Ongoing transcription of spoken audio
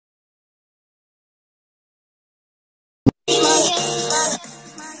So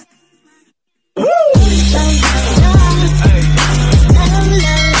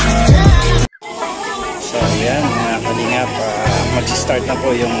yan mga kalingap, mag-start na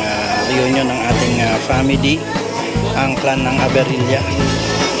po yung reunion ng ating family, ang clan ng Aberilla.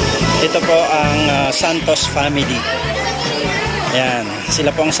 Ito po ang Santos family. Ayan,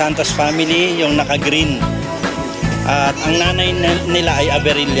 sila po ang Santos family, yung naka-green. At ang nanay nila ay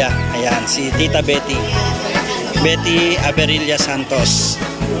Aberilla. Ayan, si Tita Betty Aberilla Santos.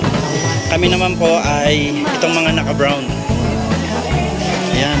 Kami naman po ay itong mga naka-brown.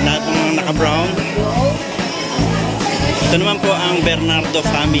 Ayan, lahat ng mga naka-brown. Ito naman po ang Bernardo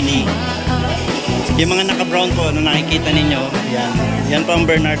family. Yung mga naka-brown po na nakikita ninyo, yan po ang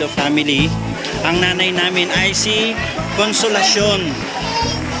Bernardo family. Ang nanay namin ay si Consolacion.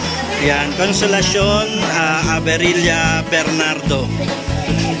 Yan, Consolacion Aberilla Bernardo.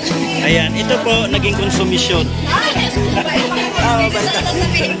 Ayan, ito po naging konsumisyon.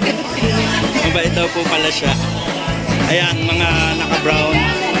 Mabait daw po pala siya. Ayan, mga naka-brown.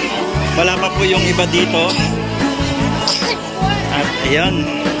 Wala pa po yung iba dito. At ayan.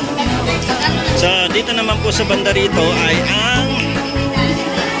 So, dito naman po sa banda rito ay ang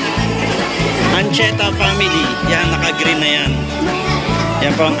Ancheta family. Yan, naka-green na yan.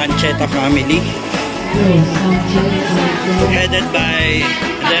 Yan po ang Ancheta family. Headed by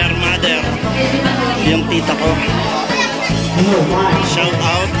their mother, yung tita ko. Shout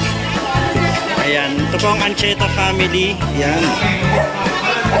out. Ayan, ito po ang Ancheta family. Yan.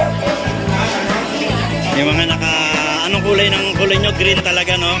 Yung mga anong kulay nyo? Green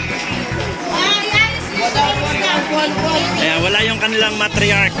talaga, no? Ayan, wala yung kanilang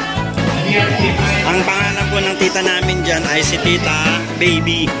matriarch. Ang pangalan po ng tita namin dyan ay si Tita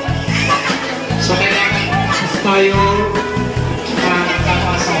Baby. So, kailangan tayo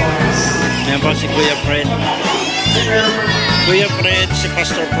sa oras. Ayan po si Kuya Fred. Kuya Fred, si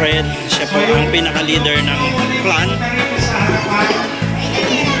Pastor Fred. Siya po ang pinaka-leader ng clan.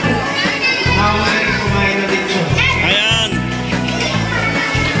 Ayan.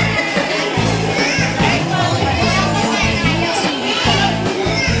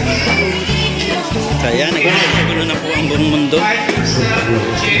 Kaya nagkakagulo na po ang buong mundo.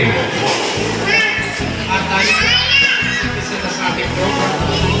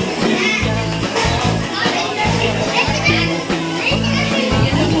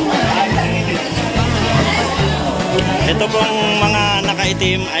 Ito pong mga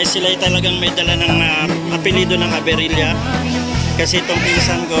nakaitim ay sila talagang may dala ng apelido ng Aberilla. Kasi itong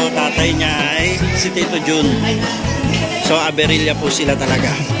pinsan ko, tatay niya ay si Tito Jun. So Aberilla po sila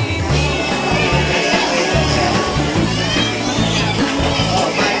talaga.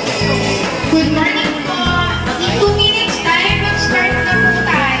 Good morning po. In 2 minutes time, mag-start na po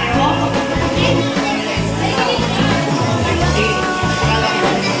tayo.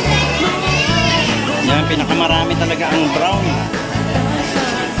 Yan, pinakamarami talaga ang brown.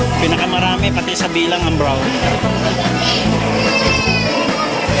 Pinakamarami, pati sa bilang ang brown.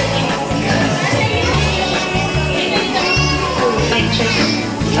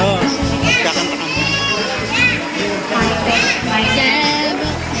 Oh, kakanta ka.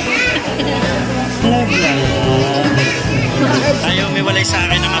 Ayaw may walay sa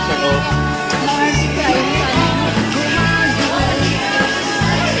akin ang apo ko.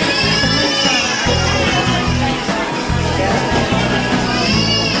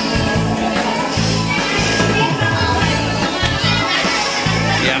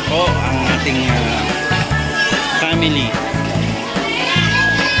 Yan po ang ating family.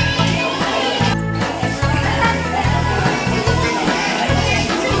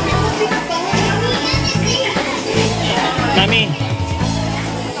 Mami.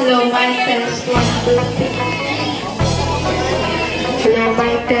 Hello, mic test 1, 2, 3. Hello,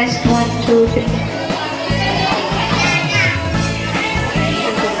 mic test 1, 2,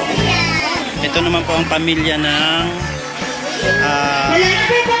 3. Ito naman po ang pamilya ng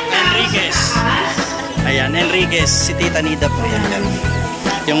Enriquez. Ayan, Enriquez. Si Tita Nida po yan.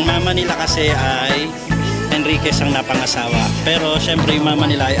 Yung mama nila kasi ay Enriquez ang napangasawa. Pero syempre yung mama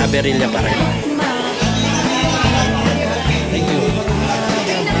nila ay Aberilla pa rin. Thank you.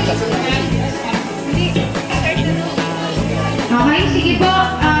 Okay, sige po.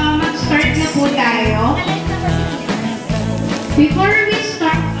 Mag-start na po tayo. Before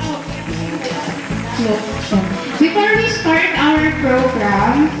we start our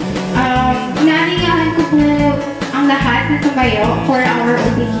program, naningahan ko po ang lahat na tumayo for our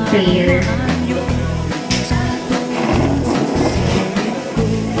opening prayer.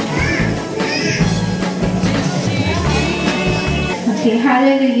 Okay,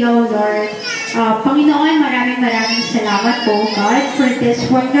 hallelujah, Lord. Panginoon, maraming salamat po, God, for this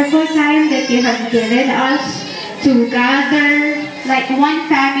wonderful time that you have given us to gather like one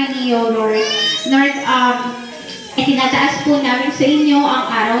family, O Lord. Lord, itinataas po namin sa inyo ang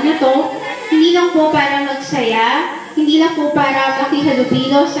araw na to, hindi lang po para magsaya, hindi lang po para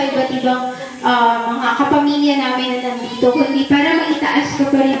makihalubilo sa iba't ibang mga kapamilya namin na nandito, kundi para maitaas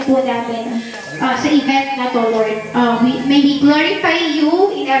ka pa rin po namin sa event na to, Lord. May we glorify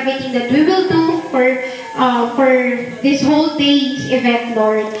you in everything that we will do for this whole day's event,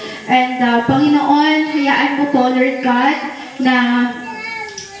 Lord. And Panginoon, hayaan mo po, Lord God, na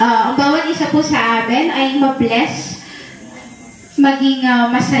ang bawat isa po sa amin ay ma-bless, maging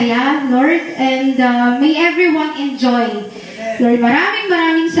masaya, Lord, and may everyone enjoy. Lord,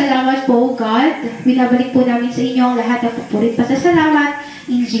 maraming salamat po, God. Binabalik po namin sa inyo ang lahat ng pupurit pasasalamat.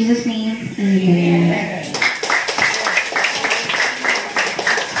 In Jesus' name, Amen.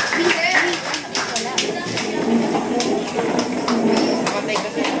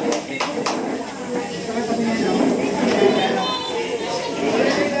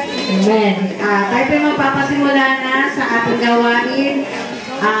 Amen. Tayo po magpapasimula na sa ating gawain.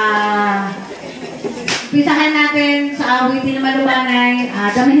 Pisahan natin sa awitin na malumanay.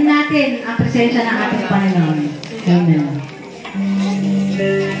 Damihin natin ang presensya ng ating Panginoon. Amen.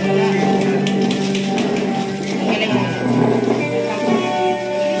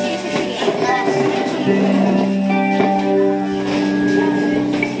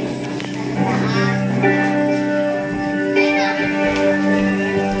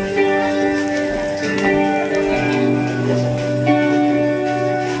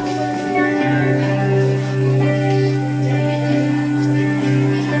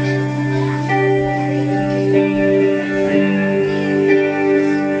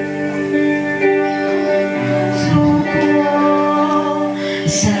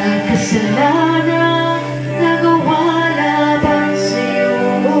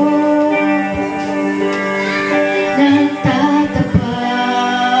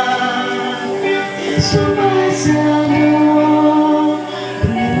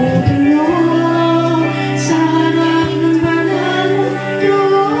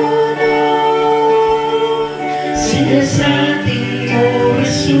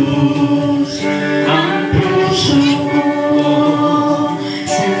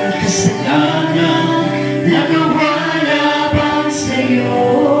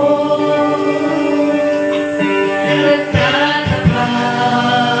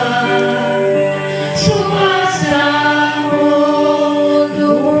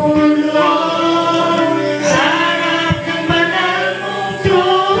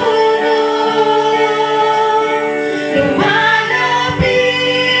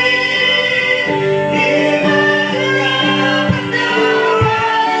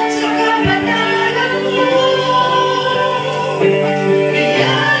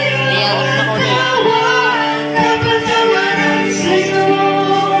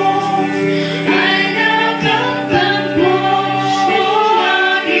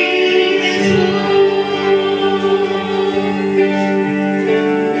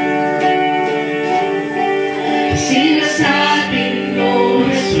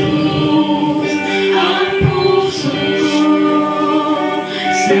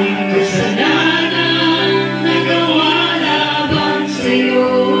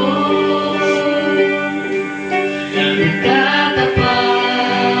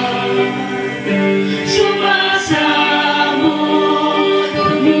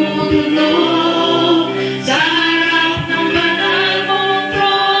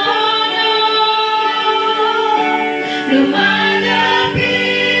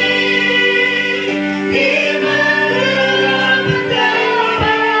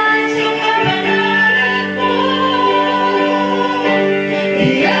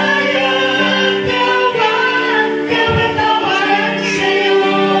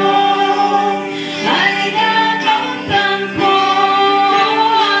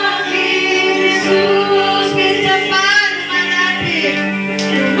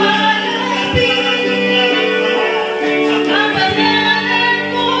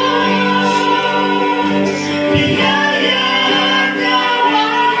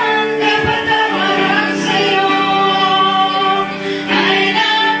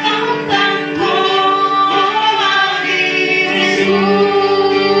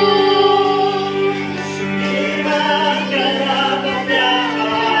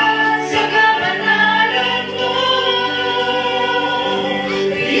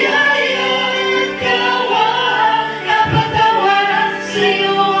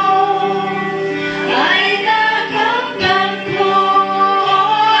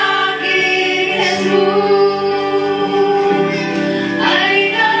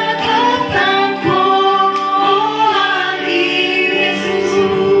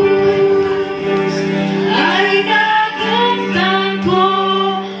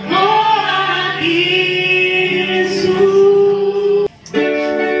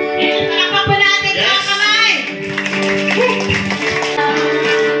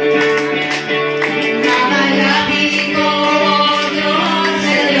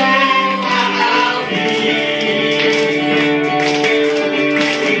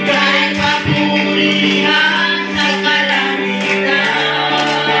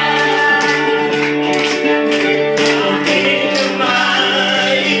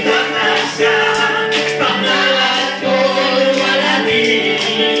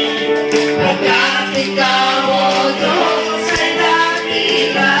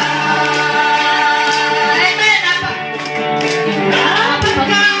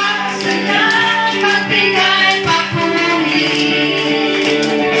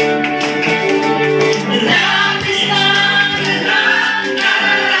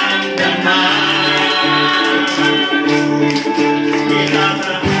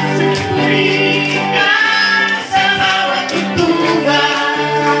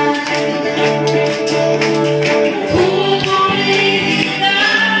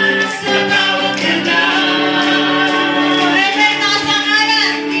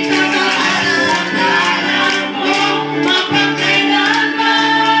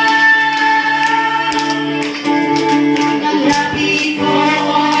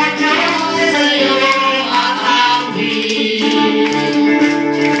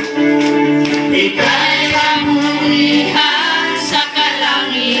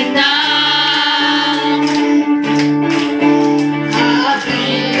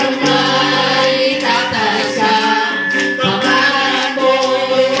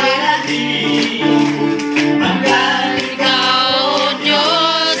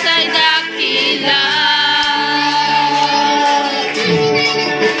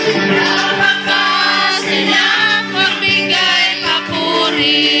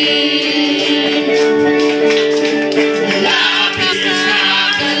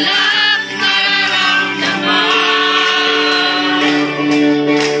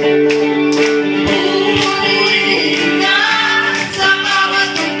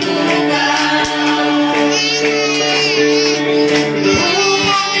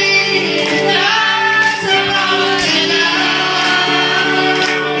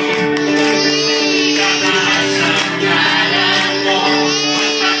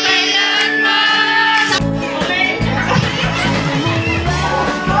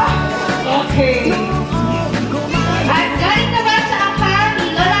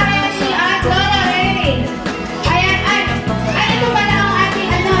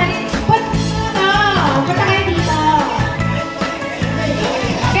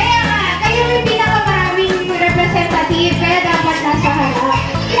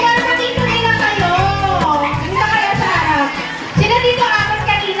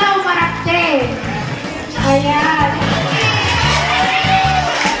 Ayan.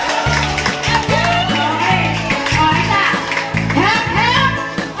 Okay. O, isa. Help, help!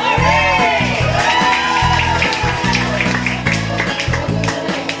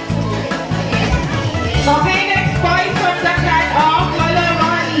 Okay, next po is from the clan of Lolo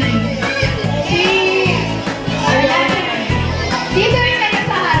Ronnie. Ayan. Dito rin kayo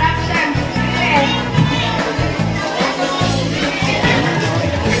sa harap, syempre.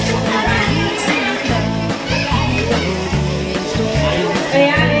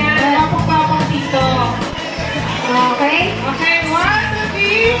 Ayan, ayan. Kapong-kapong dito. Okay. Okay, 1, 2,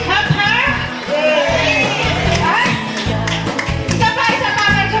 3. Hap, hap. Ay! Isa pa,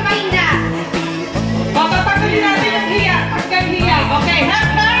 medyo mahina. O, tatanggalin natin yung hiya. Tanggal hiya. Okay,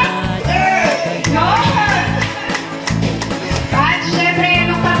 hap, hap. Yun. At syempre,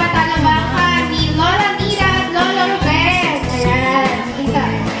 magpapatalabakan ni Lola Nina at Lola Ruben. Ayan. Kita.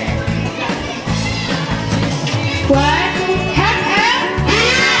 1, 2, help, help!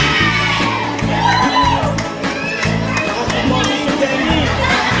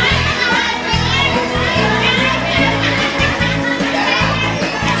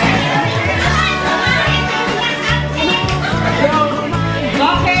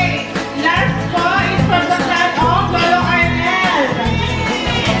 Okay, last po is from the clan of Lolo Arnel.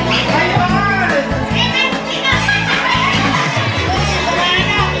 Ayun.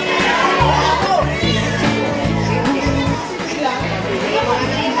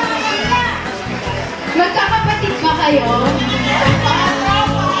 Magkakapatid ba kayo?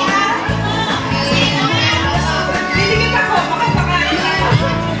 Titigit ako, baka sakali.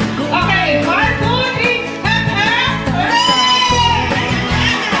 Okay, 1, 2, 3. Hap, hap.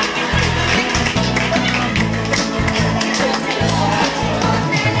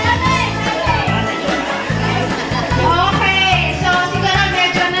 Okay, so siguro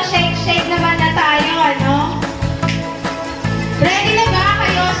medyo na shake naman na tayo, ano? Ready na ba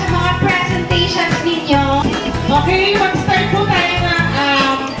kayo sa mga presentations ninyo? Okay, mag-start po tayo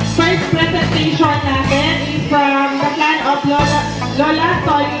ng first presentation natin is from the clan of Lola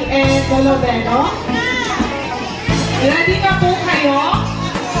Soli and Lolo Beno. Ready na po kayo?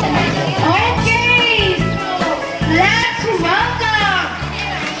 Okay, let's welcome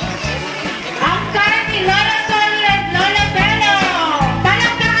ang clan ni Lola Sol at Lola Beno.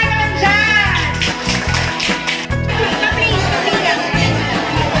 Palakpakan naman dyan!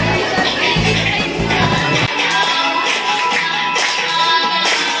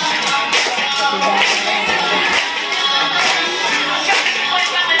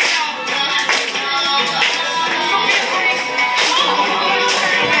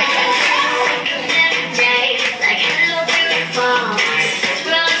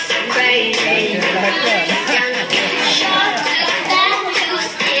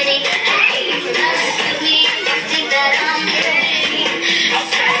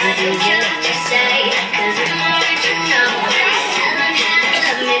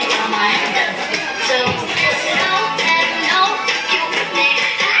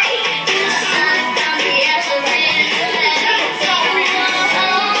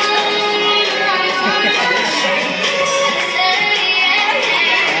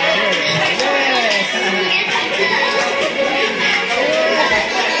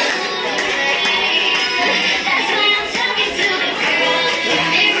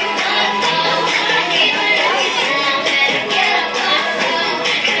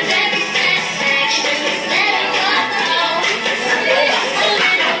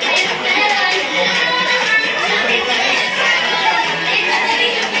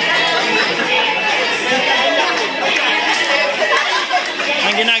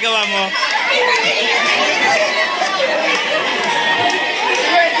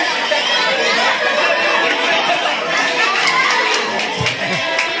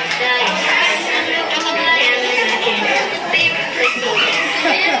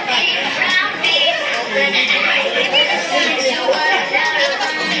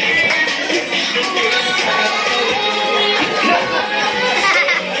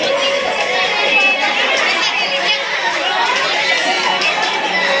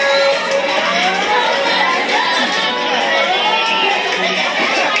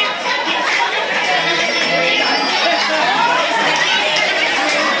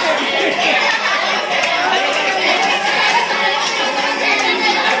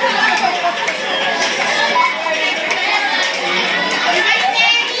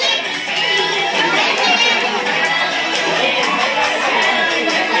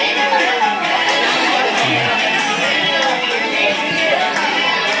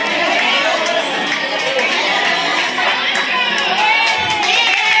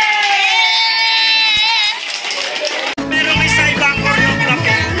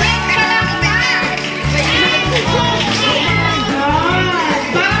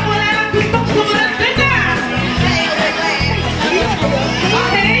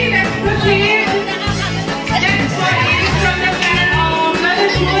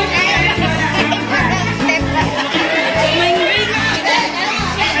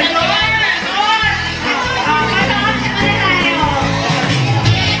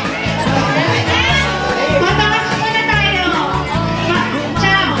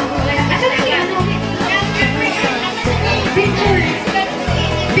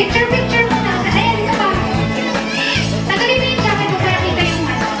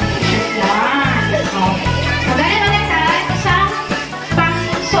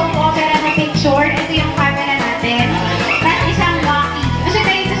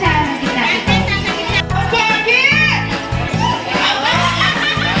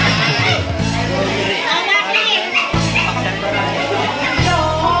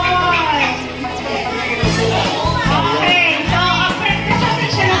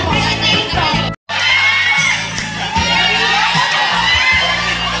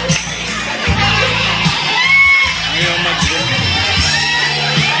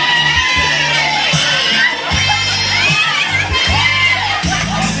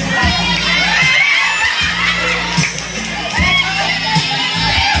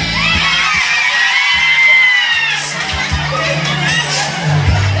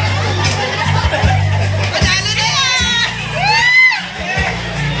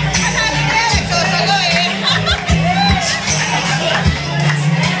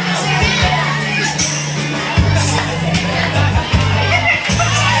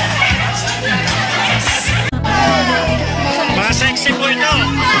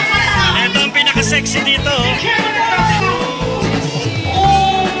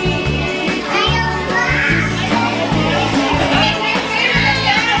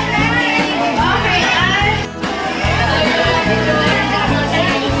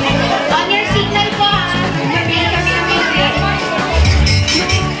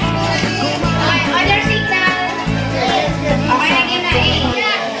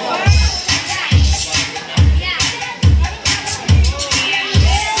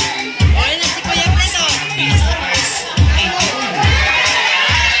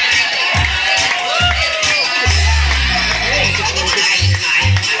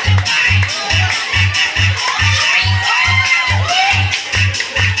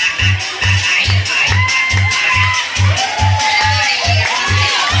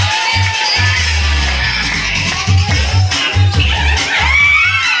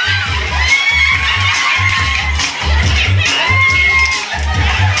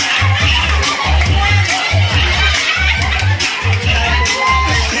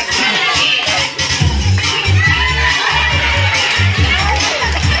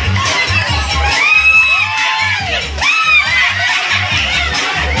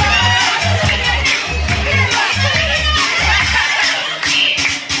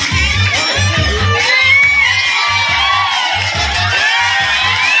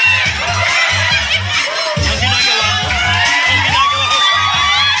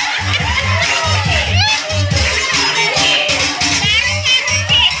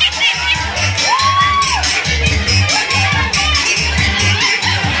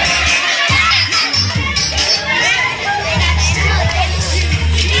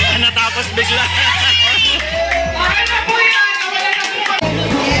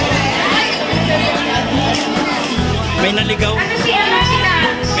 May naligaw. Ano sila?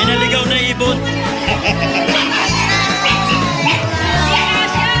 May naligaw na ibon.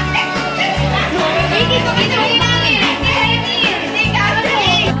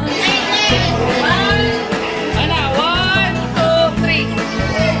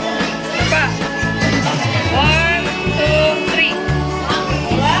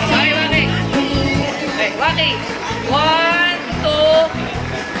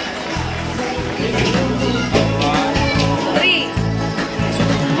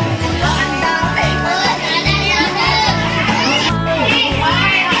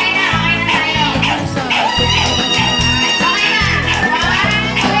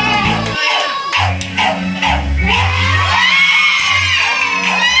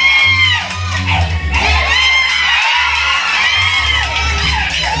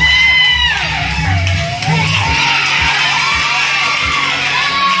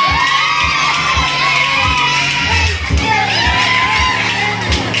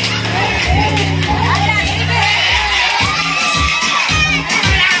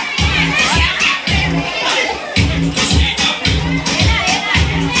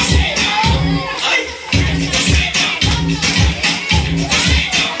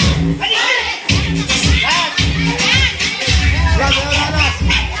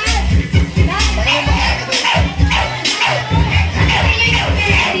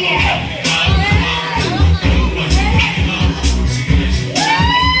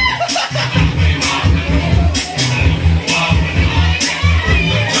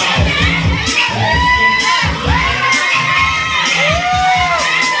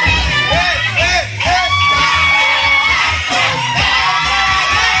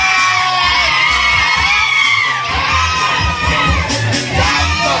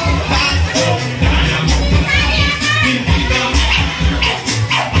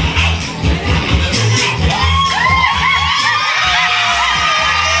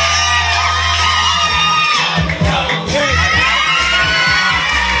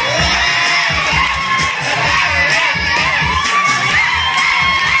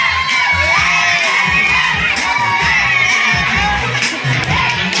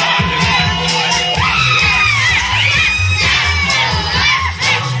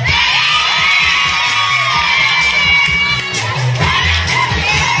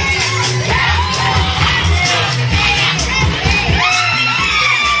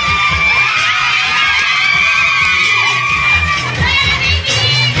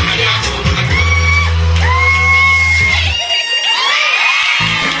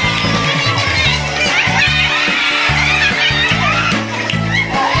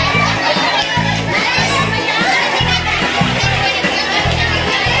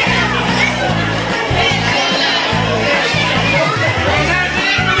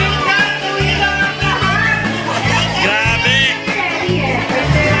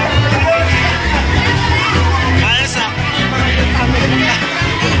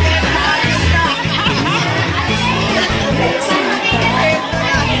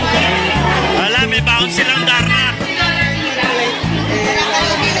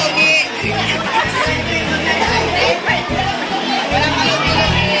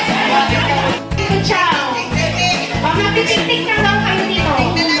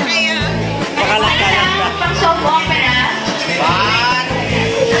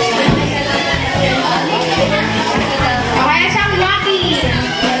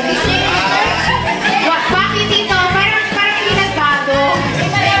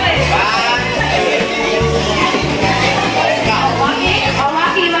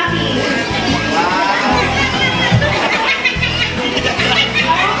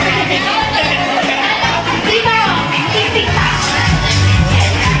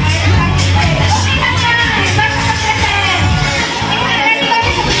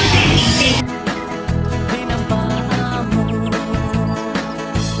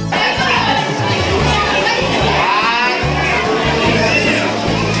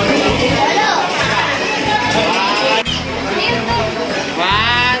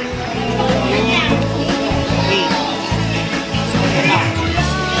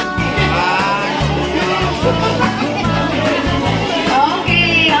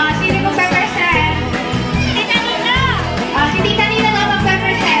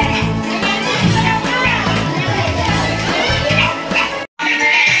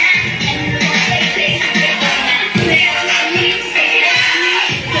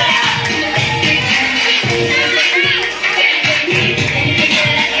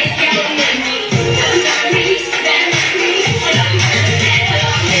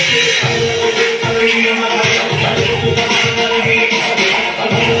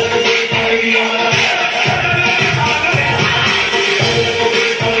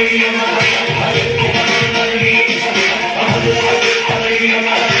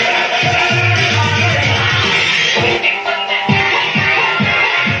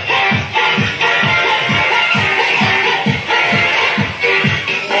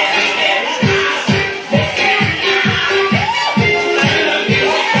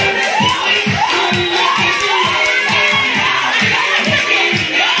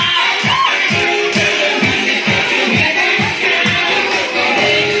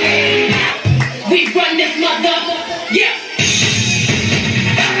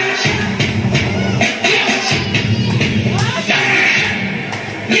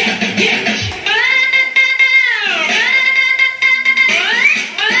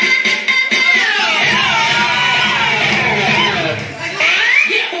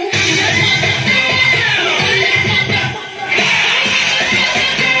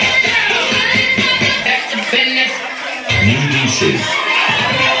 Voices.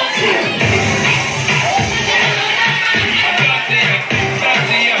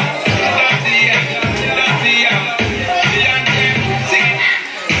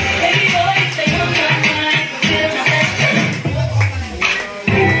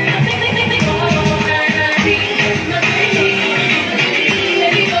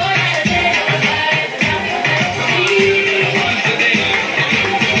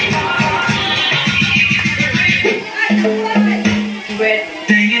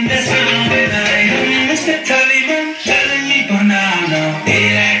 Thinking that's how I am, Mr. Taliban, telling me banana.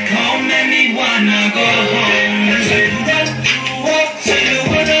 Hey, that call made me wanna go home. Say that you walk, say you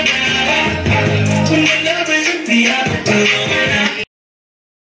wanna die. When the love is in the other.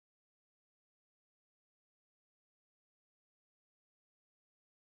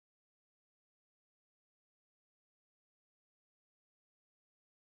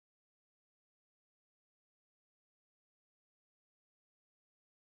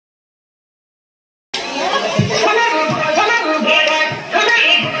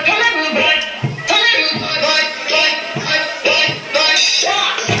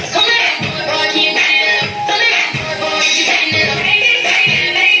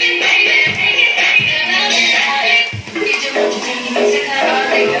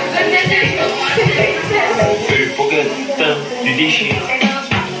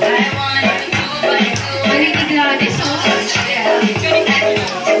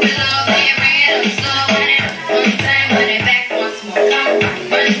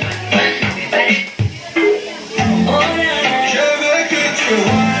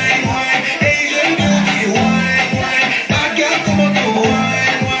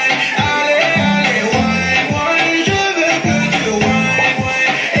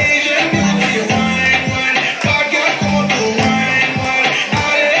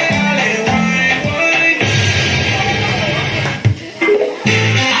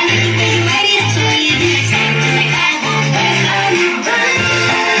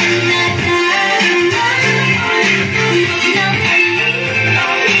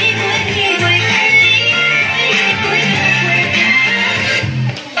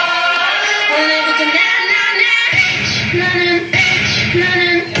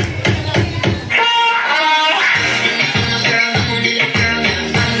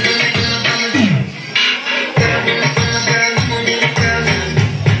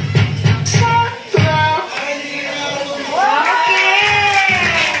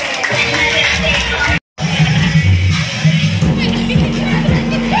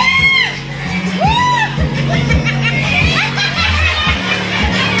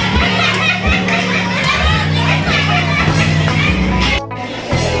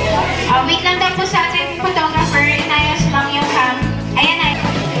 Wait lang daw po sa ating photographer. Inayos lang yung cam. Ayan na.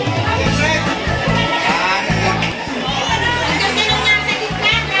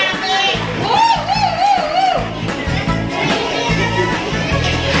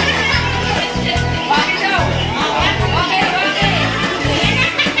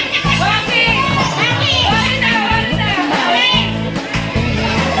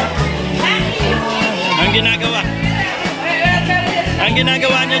 Ang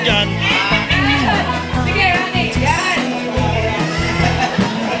ginagawa niyo dyan? Sige, Ronnie. Yan.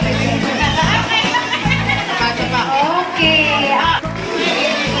 Okay.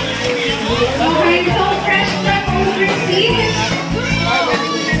 Okay, so fresh from overseas.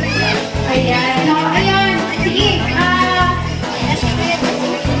 Ayan. So, ayun. Sige.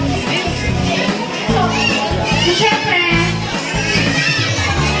 So, syempre,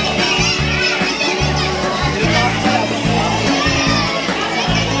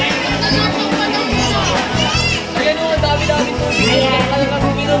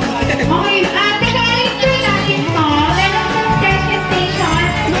 okay, tekain po natin to. Meron pong presentation.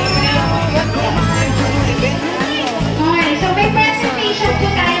 Okay, so may presentation po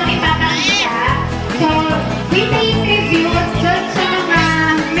tayong ipapakita. So, we may review dun sa mga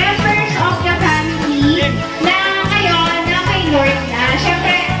members of the family na ngayon na kay Lord na.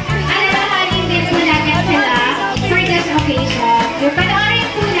 Siyempre, alalahanin din po natin sila for this occasion. Yung panoorin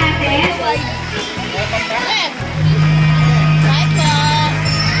po natin.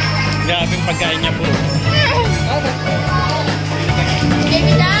 Grabe yung pagkain niya po.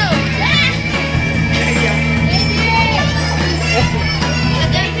 Baby daw!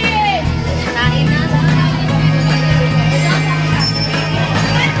 Kain na.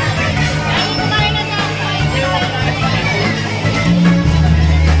 Kumain na daw.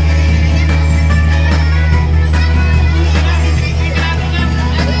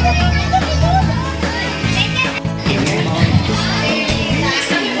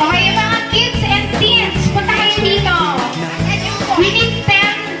 Okay, yung mga kids and teens,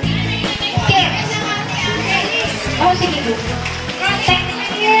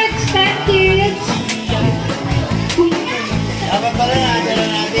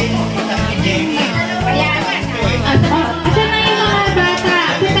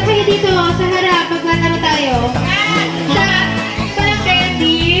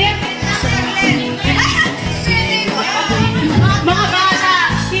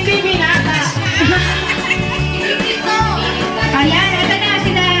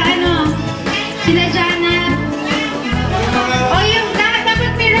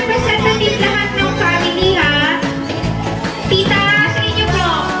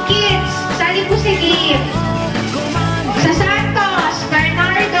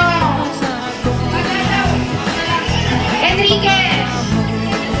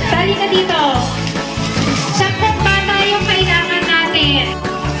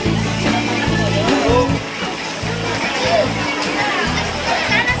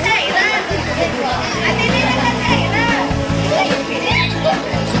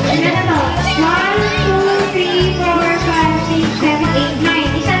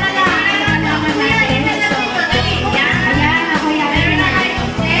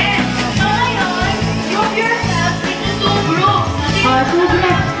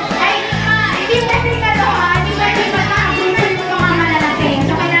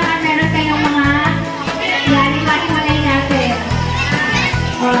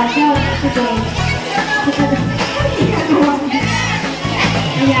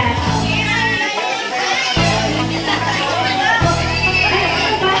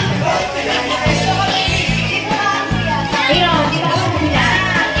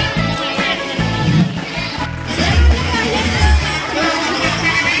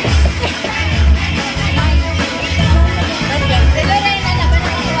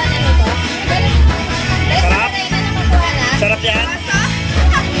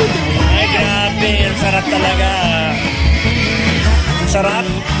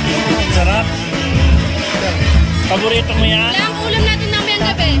 Paborito mo yan? Wala ang ulam natin namin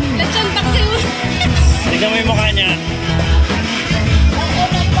gabi. Lechon paksiw. Tignan mo yung mukha niya.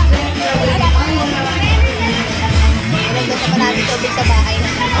 Nagdata pa natin tubig sa bahay.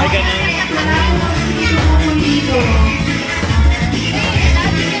 Ay, ganun.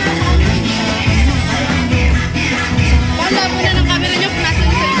 Wala po na ng camera niyo kung nasa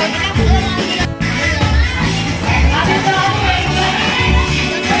sa likod.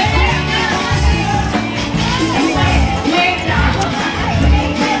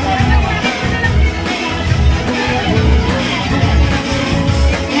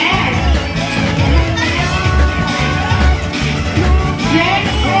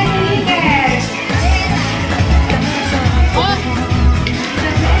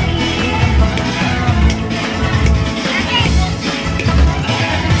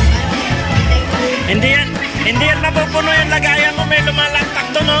 Hindi yan mapupuno yung lagayan mo, may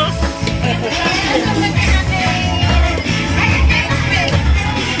lumalantak doon, no?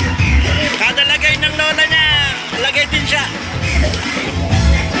 Kada lagay ng lola niya, lagay din siya.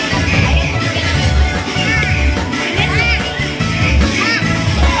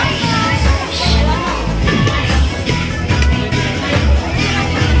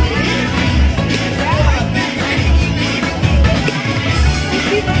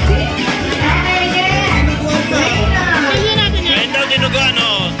 Dinuguan,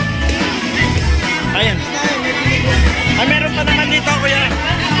 oh. Ayan. Ay, meron pa naman dito, kuya.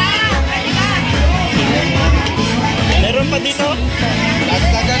 Meron pa dito.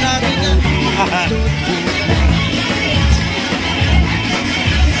 Dagdagan natin yan.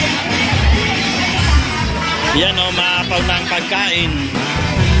 Yan, oh, maapaw na ang pagkain.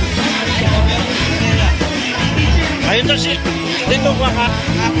 Ayun to, si dito ko ha.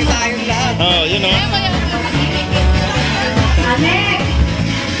 Happy tayong lahat. Oh, yun, oh. Alex!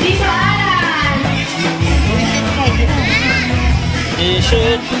 Dito, Alan!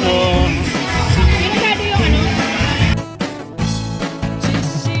 I-shoot mo.